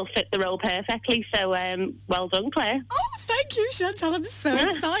think she'll fit the role perfectly. So, well done, Claire. Oh, thank you, Chantal. I'm so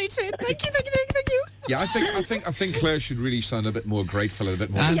excited. Thank you. Yeah, I think Claire should really sound a bit more grateful and a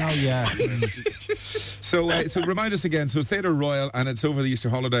bit more. I know, yeah. So remind us again. So Theatre Royal, and it's over the Easter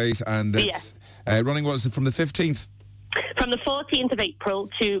holidays, and it's running. What is it, from the 15th? From the 14th of April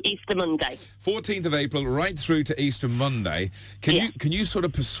to Easter Monday. 14th of April, right through to Easter Monday. Can you sort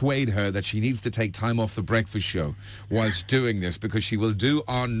of persuade her that she needs to take time off the breakfast show whilst doing this, because she will do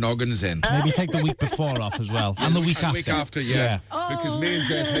our noggins in. Maybe take the week before off as well, and the week after. The week after, yeah. Because me and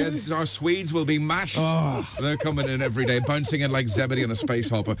Jess heads, our Swedes will be mashed. They're coming in every day, bouncing in like Zebedee on a space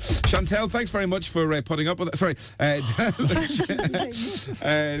hopper. Chantel, thanks very much for putting up with it. Sorry,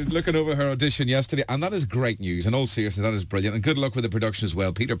 looking over her audition yesterday, and that is great news. In all seriousness, that is brilliant, and good luck with the production as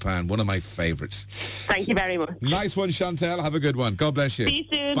well. Peter Pan, one of my favourites. Thank you very much. Nice one, Chantel. Have a good one. God bless you. See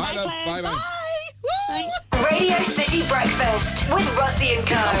you soon. Bye, love. Bye. Bye. Radio City Breakfast with Rossi and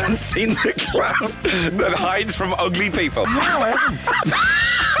Co. I haven't seen the clown that hides from ugly people. No, I haven't.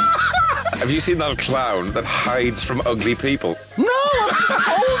 Have you seen that clown that hides from ugly people? No, I've just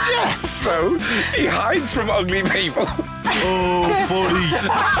told you. So, he hides from ugly people. Oh, buddy.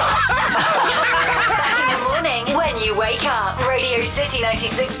 When you wake up, Radio City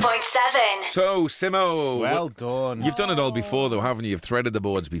 96.7. So, Simo. Well done. You've done it all before, though, haven't you? You've threaded the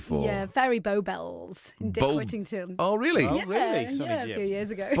boards before. Yeah, very Bow Bells in Dick Whittington. Oh, really? Oh, really? Yeah, a few years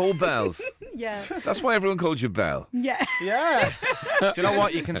ago. Bow Bells. Yeah. That's why everyone called you Belle. Yeah. Yeah. Do you know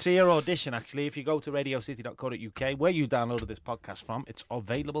what? You can see her audition, actually, if you go to radiocity.co.uk, where you downloaded this podcast from. It's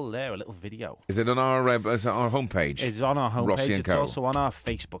available there, a little video. Is it on our homepage? It's on our homepage. Rossi and It's Co. also on our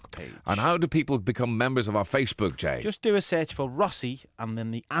Facebook page. And how do people become members of our Facebook, Jay? Just do a search for Rossi and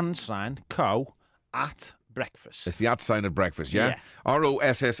then the & sign, Co, at breakfast. It's the @ sign at breakfast, yeah? Yeah.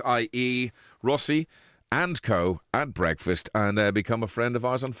 ROSSIE, Rossi and Co at breakfast, and become a friend of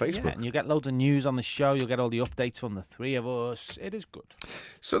ours on Facebook. Yeah, and you get loads of news on the show. You'll get all the updates from the three of us. It is good.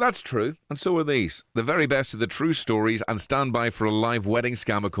 So that's true, and so are these. The very best of the true stories, and stand by for a live wedding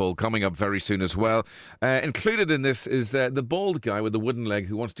scammer call coming up very soon as well. Included in this is the bald guy with the wooden leg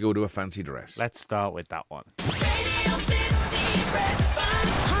who wants to go to a fancy dress. Let's start with that one.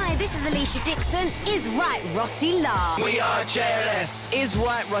 Hi, this is Alicia Dixon. Is right, Rossi La. We are JLS. Is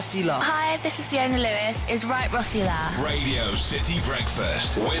right, Rossi La. Hi, this is Fiona Lewis. Is right, Rossi La. Radio City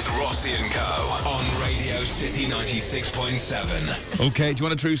Breakfast with Rossi and Co. on Radio City 96.7. Okay, do you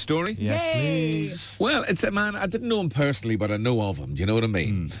want a true story? Yes, please. Well, it's a man, I didn't know him personally, but I know of him. Do you know what I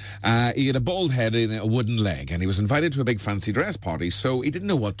mean? He had a bald head and a wooden leg, and he was invited to a big fancy dress party, so he didn't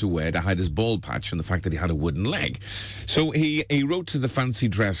know what to wear to hide his bald patch and the fact that he had a wooden leg. So he wrote to the fancy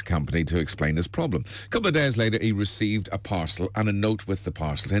dress company to explain his problem. A couple of days later, he received a parcel and a note with the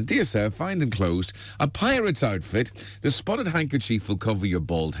parcel saying, "Dear sir, find enclosed a pirate's outfit. The spotted handkerchief will cover your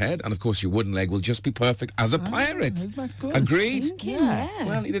bald head, and of course your wooden leg will just be perfect as a pirate." Isn't that good? Agreed? Yeah.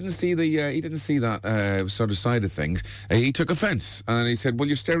 Well, he didn't see that sort of side of things. He took offence, and he said, "Well,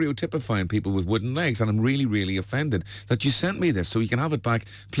 you're stereotypifying people with wooden legs, and I'm really, really offended that you sent me this. So you can have it back.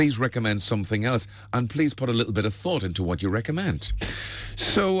 Please recommend something else, and please put a little bit of thought into what you recommend."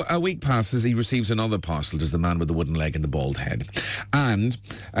 So a week passes. He receives another parcel. Does the man with the wooden leg and the bald head, and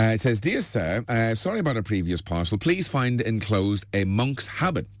it says, "Dear sir, sorry about a previous parcel. Please find enclosed a monk's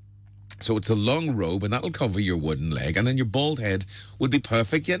habit." So it's a long robe, and that'll cover your wooden leg, and then your bald head would be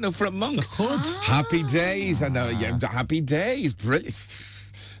perfect. Yeah, no, for a monk. Happy days, and happy days, brilliant.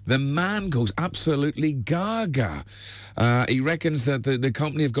 The man goes absolutely gaga. He reckons that the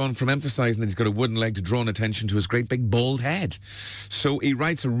company have gone from emphasising that he's got a wooden leg to drawing attention to his great big bald head. So he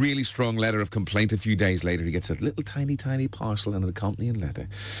writes a really strong letter of complaint. A few days later, he gets a little tiny parcel and an accompanying letter.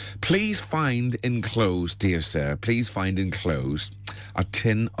 Please find enclosed, dear sir, please find enclosed a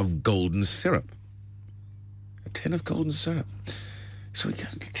tin of golden syrup. A tin of golden syrup. So he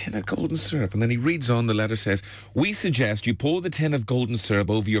gets a tin of golden syrup, and then he reads on. The letter says, we suggest you pour the tin of golden syrup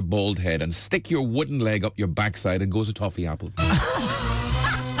over your bald head and stick your wooden leg up your backside and goes a toffee apple.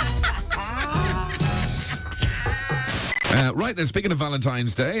 Right then, speaking of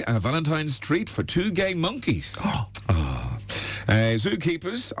Valentine's Day, a Valentine's treat for two gay monkeys.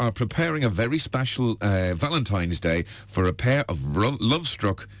 Zookeepers are preparing a very special Valentine's Day for a pair of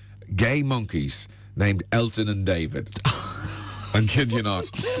love-struck gay monkeys named Elton and David. I kid you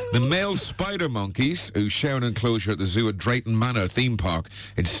not. The male spider monkeys, who share an enclosure at the zoo at Drayton Manor theme park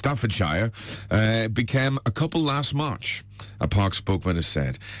in Staffordshire, became a couple last March, a park spokesman has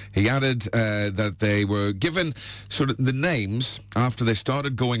said. He added that they were given sort of the names after they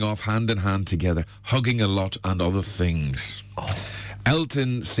started going off hand in hand together, hugging a lot and other things.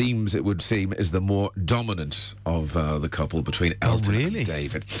 Elton it would seem, is the more dominant of the couple between Elton and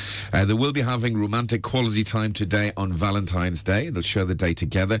David. They will be having romantic quality time today on Valentine's Day. They'll share the day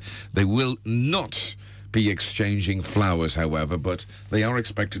together. They will not be exchanging flowers, however, but they are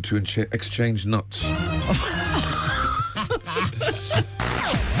expected to exchange nuts. Do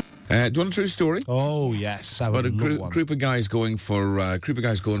you want a true story? Oh yes, it's about a group of guys going for a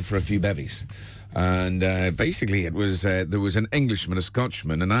few bevies. And basically it was there was an Englishman, a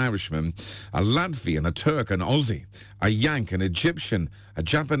Scotsman, an Irishman, a Latvian, a Turk, an Aussie, a Yank, an Egyptian, a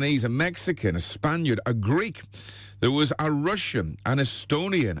Japanese, a Mexican, a Spaniard, a Greek. There was a Russian, an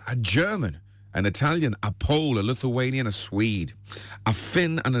Estonian, a German, an Italian, a Pole, a Lithuanian, a Swede, a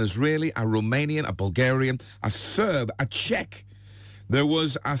Finn, an Israeli, a Romanian, a Bulgarian, a Serb, a Czech. There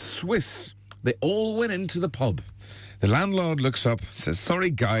was a Swiss. They all went into the pub. The landlord looks up, says, sorry,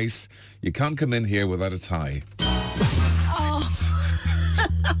 guys, you can't come in here without a tie.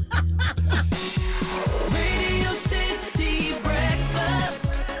 Radio City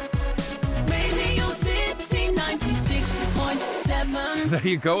Breakfast. Radio City 96.7. So there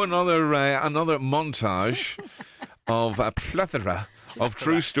you go, another montage of a plethora of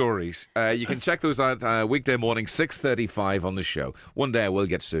true stories. You can check those out weekday morning, 6:35 on the show. One day I will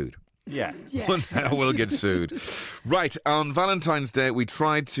get sued. Yeah. One day I will get sued. Right, on Valentine's Day, we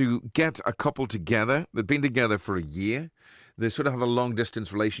tried to get a couple together. They'd been together for a year. They sort of have a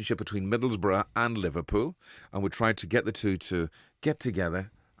long-distance relationship between Middlesbrough and Liverpool, and we tried to get the two to get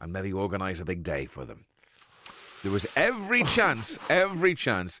together and maybe organise a big day for them. There was every chance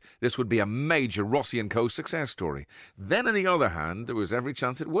this would be a major Rossi & Co. success story. Then, on the other hand, there was every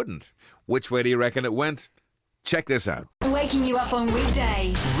chance it wouldn't. Which way do you reckon it went? Check this out. Waking you up on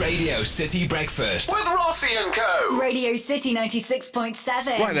weekdays. Radio City Breakfast With Rossi and Co. Radio City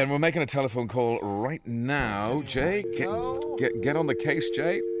 96.7. Right then, we're making a telephone call right now. Jay, get on the case,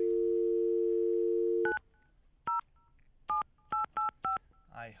 Jay.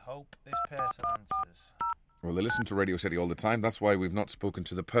 I hope this person answers. Well, they listen to Radio City all the time. That's why we've not spoken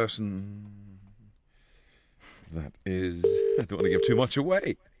to the person that is... I don't want to give too much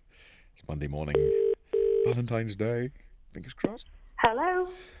away. It's Monday morning. Valentine's Day. Fingers crossed. Hello.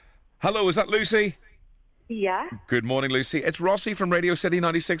 Hello, is that Lucy? Yeah. Good morning, Lucy. It's Rossi from Radio City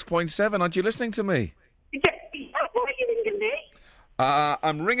 96.7. Aren't you listening to me? Yeah. Why are you ringing me?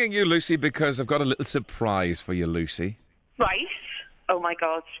 I'm ringing you, Lucy, because I've got a little surprise for you, Lucy. Right. Oh, my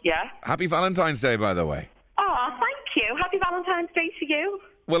God. Yeah. Happy Valentine's Day, by the way. Oh, thank you. Happy Valentine's Day to you.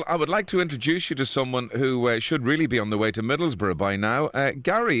 Well, I would like to introduce you to someone who should really be on the way to Middlesbrough by now.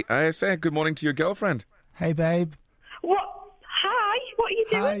 Gary, say good morning to your girlfriend. Hey, babe. What? Hi. What are you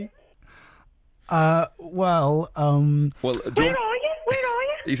doing? Hi. Well, Where are you?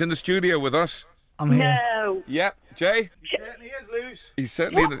 He's in the studio with us. I'm here. No. Yeah, Jay? Certainly is loose. He's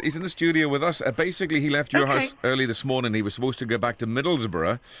certainly he's in the studio with us. Basically, he left your house early this morning. He was supposed to go back to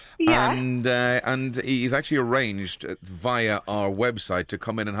Middlesbrough, and he's actually arranged via our website to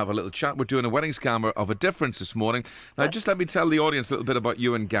come in and have a little chat. We're doing a wedding scammer of a difference this morning. Now, just let me tell the audience a little bit about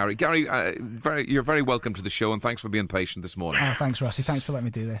you and Gary. Gary, you're very welcome to the show, and thanks for being patient this morning. Oh, thanks, Rossi. Thanks for letting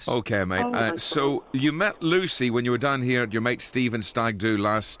me do this. Okay, mate. So you met Lucy when you were down here at your mate Stephen's stag do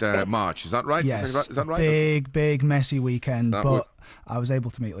last March. Is that right? Yes. Is that right? Big, messy weekend, but I was able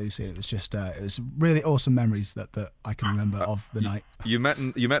to meet Lucy. It was just, it was really awesome memories that I can remember of the night. You met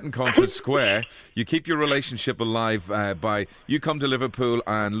in Concert Square. You keep your relationship alive by you come to Liverpool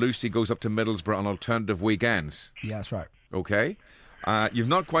and Lucy goes up to Middlesbrough on alternative weekends. Yeah, that's right. Okay. You've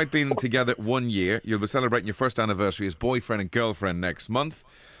not quite been together 1 year. You'll be celebrating your first anniversary as boyfriend and girlfriend next month.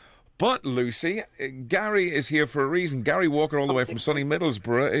 But, Lucy, Gary is here for a reason. Gary Walker, all the way from sunny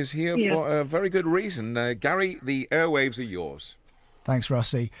Middlesbrough, is here for a very good reason. Gary, the airwaves are yours. Thanks,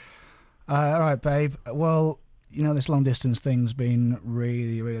 Rossi. All right, babe. Well, you know, this long-distance thing's been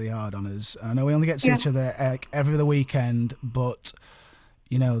really, really hard on us. I know we only get to see each other every other weekend, but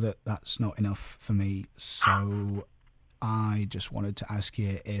you know that's not enough for me. So I just wanted to ask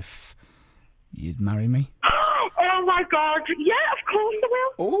you if you'd marry me. Oh my God! Yeah, of course I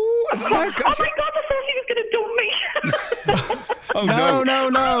will. Oh my God! I thought he was going to dump me.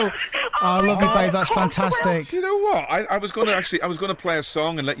 No. I love you, babe. That's fantastic. You know what? I was going to play a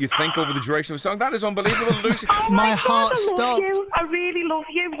song and let you think over the duration of the song. That is unbelievable, Lucy. My heart I stopped. love you. I really love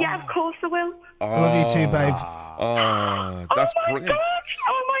you. Yeah, of course I will. I love you too, babe. Oh, that's brilliant.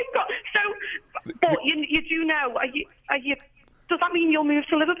 Oh my God! So, but you do know? Are you? Does that mean you'll move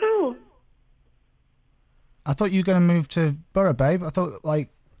to Liverpool? I thought you were going to move to Borough, babe. I thought, like...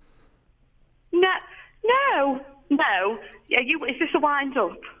 No. Is this a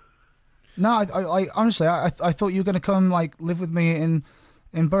wind-up? No, I honestly, I thought you were going to come, like, live with me in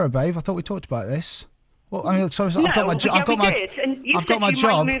Borough, babe. I thought we talked about this. Well, I mean, so I've got my job. I've got my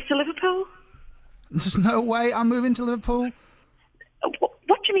job. Might move to Liverpool. There's no way I'm moving to Liverpool. What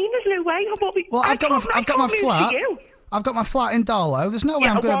do you mean? There's no way? Well, I've got my flat. I've got my flat in Darlow. There's no way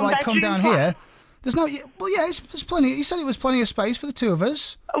I'm going to like come down here. There's no. Well, yeah, there's plenty. You said it was plenty of space for the two of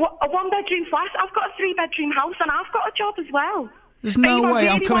us. A one-bedroom flat. I've got a 3-bedroom house, and I've got a job as well. There's no way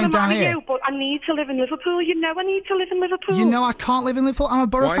I'm coming down here. You, but I need to live in Liverpool. You know, I need to live in Liverpool. You know, I can't live in Liverpool. I'm a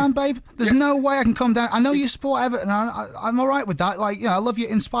Borough fan, babe. There's no way I can come down. I know you support Everton. I'm all right with that. Like, I love you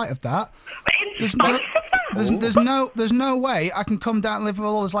in spite of that. There's no way I can come down and live with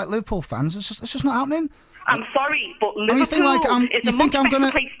all those like Liverpool fans. It's just not happening. I'm sorry, but Liverpool is a much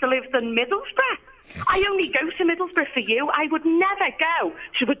better place to live than Middlesbrough. I only go to Middlesbrough for you. I would never go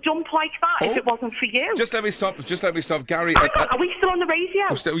to a dump like that if it wasn't for you. Just let me stop, Gary. Are we still on the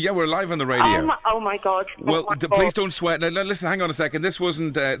radio? Yeah, we're live on the radio. Oh my God. Well, please don't sweat. Now, listen, hang on a second. This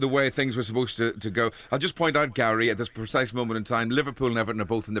wasn't the way things were supposed to go. I'll just point out, Gary, at this precise moment in time, Liverpool and Everton are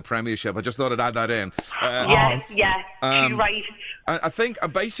both in the Premiership. I just thought I'd add that in. You're right. I think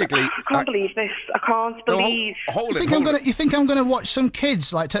basically... I can't believe this. I can't believe... You think I'm going to watch some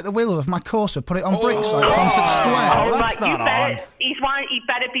kids like take the wheel of my Corsa, put it on bricks like Concert Square? Oh, that's not on. He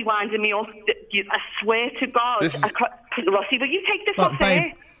better be winding me up. I swear to God. Rossi, will you take this off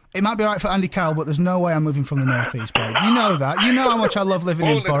here? It might be all right for Andy Carroll, but there's no way I'm moving from the North East, babe. You know that. You know how much I love living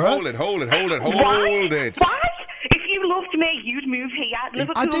in Borough. Hold it. Why? If you loved me, you'd move here.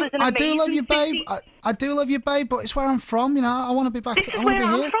 Liverpool is an amazing do love you, babe. city. I do love you, babe, but it's where I'm from. You know, I want to be back. This is I want to be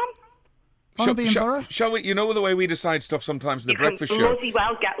where here. I'm from. I want to be in Borough. Shall we? You know the way we decide stuff sometimes in the breakfast show. You can bloody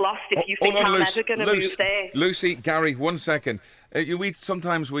well get lost if you think I'm never going to move there. Lucy, Gary, 1 second.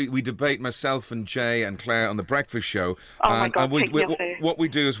 Sometimes we debate, myself and Jay and Claire on the breakfast show. Oh my God, what we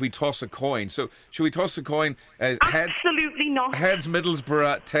do is we toss a coin. So should we toss a coin? Heads? Absolutely not. Heads,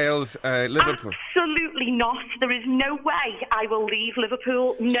 Middlesbrough. Tails, Liverpool. Absolutely not. There is no way I will leave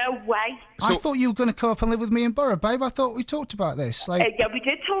Liverpool. No way. I thought you were going to come up and live with me in Borough, babe. I thought we talked about this. Yeah, we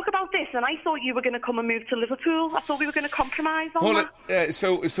did talk about this, and I thought you were going to come and move to Liverpool. I thought we were going to compromise on that.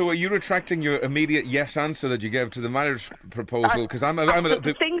 So are you retracting your immediate yes answer that you gave to the marriage proposal? Because I'm a little bit...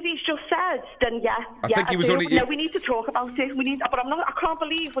 The things he's just said, then yeah. I think he was do. only... No, we need to talk about it. But I can't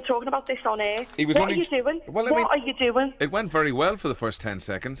believe we're talking about this on air. What are you doing? Well, what are you doing? It went very well for the first 10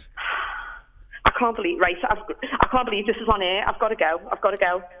 seconds. I can't believe... Right, I can't believe this is on air. I've got to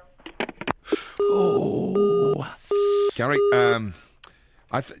go. Oh. Gary,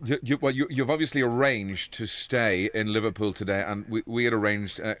 you've obviously arranged to stay in Liverpool today, and we had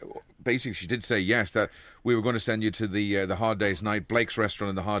arranged. Basically, she did say yes, that we were going to send you to the Hard Days Night, Blake's Restaurant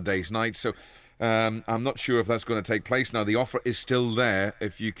in the Hard Days Night. So I'm not sure if that's going to take place now. The offer is still there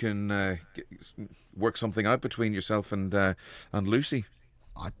if you can work something out between yourself and Lucy.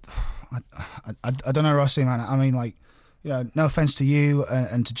 I don't know, Rossi, man. I mean, like, no offence to you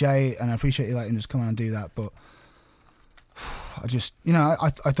and to Jay, and I appreciate you letting us come out and do that, but I just, I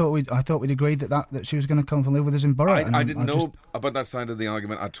thought we'd agreed that she was going to come and live with us in Borough. I didn't know about that side of the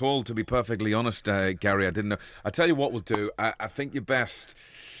argument at all, to be perfectly honest, Gary. I didn't know. I tell you what we'll do. I think you best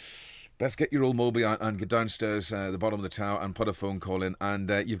get your old mobile and get downstairs the bottom of the tower and put a phone call in.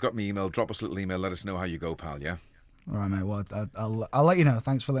 And you've got my email. Drop us a little email. Let us know how you go, pal. Yeah. All right, mate. Well, I'll let you know.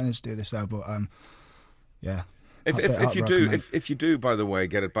 Thanks for letting us do this, though. But yeah. If you do, by the way,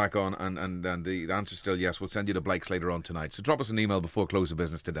 get it back on and the answer's still yes, we'll send you to Blake's later on tonight. So drop us an email before close of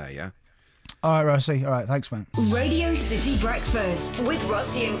business today, yeah? All right, Rossi. All right, thanks, man. Radio City Breakfast with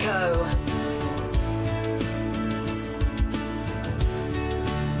Rossi and Co.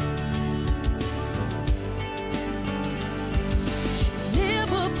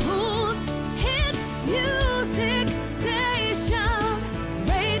 Liverpool's hit music station,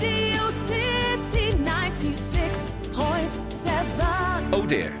 Radio City 96.7. Oh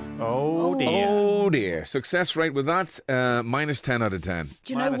dear. Oh dear. Oh dear. Success rate with that, minus 10 out of 10.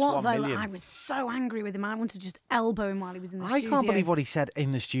 Do you know Minus what, 1 though? million. I was so angry with him. I wanted to just elbow him while he was in the I studio. can't believe what he said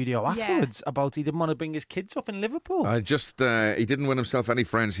in the studio afterwards about he didn't want to bring his kids up in Liverpool. He didn't win himself any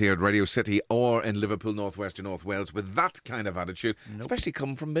friends here at Radio City or in Liverpool, North West or North Wales with that kind of attitude, especially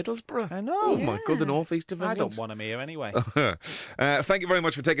coming from Middlesbrough. I know. Oh my God, the northeast of I England. don't want him here anyway. Thank you very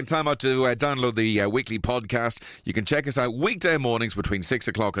much for taking time out to download the weekly podcast. You can check us out weekday mornings between 6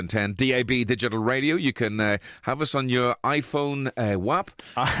 o'clock and 10. DAB Digital Radio. You can have us on your iPhone WAP.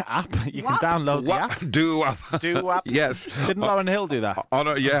 App? You can download the app? Do app. Do app? Yes. Didn't Lauren Hill do that? On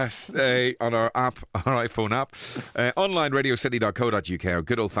our app, our iPhone app. Online, radiocity.co.uk, or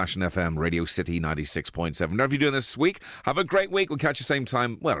good old-fashioned FM, Radio City 96.7. Whatever you're doing this week, have a great week. We'll catch you same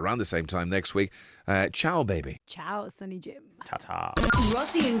time, around the same time next week. Ciao, baby. Ciao, Sunny Jim. Ta-ta.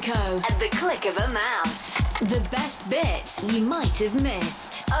 Rossi and Co. at the click of a mouse. The best bits you might have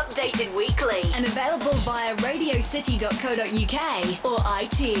missed. Updated weekly and available via radiocity.co.uk or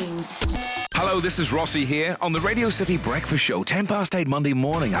iTunes. Hello, this is Rossi here on the Radio City Breakfast Show, 8:10 Monday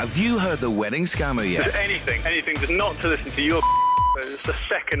morning. Have you heard the wedding scammer yet? Anything, just not to listen to your it's a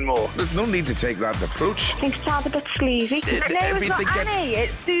second more. There's no need to take that approach. I think it sounds a bit sleazy. No, it's not Annie,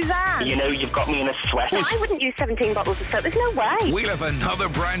 it's Suzanne. You know, you've got me in a sweat. No, I wouldn't use 17 bottles of soap. There's no way. We'll have another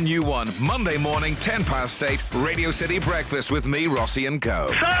brand new one Monday morning, 8:10, Radio City Breakfast with me, Rossi and Co.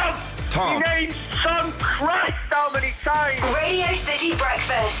 Tom! Your name's Tom Christ, how many times? Radio City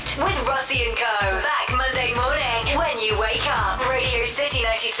Breakfast with Rossi and Co. Back Monday morning when you wake up. Radio City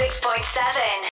 96.7.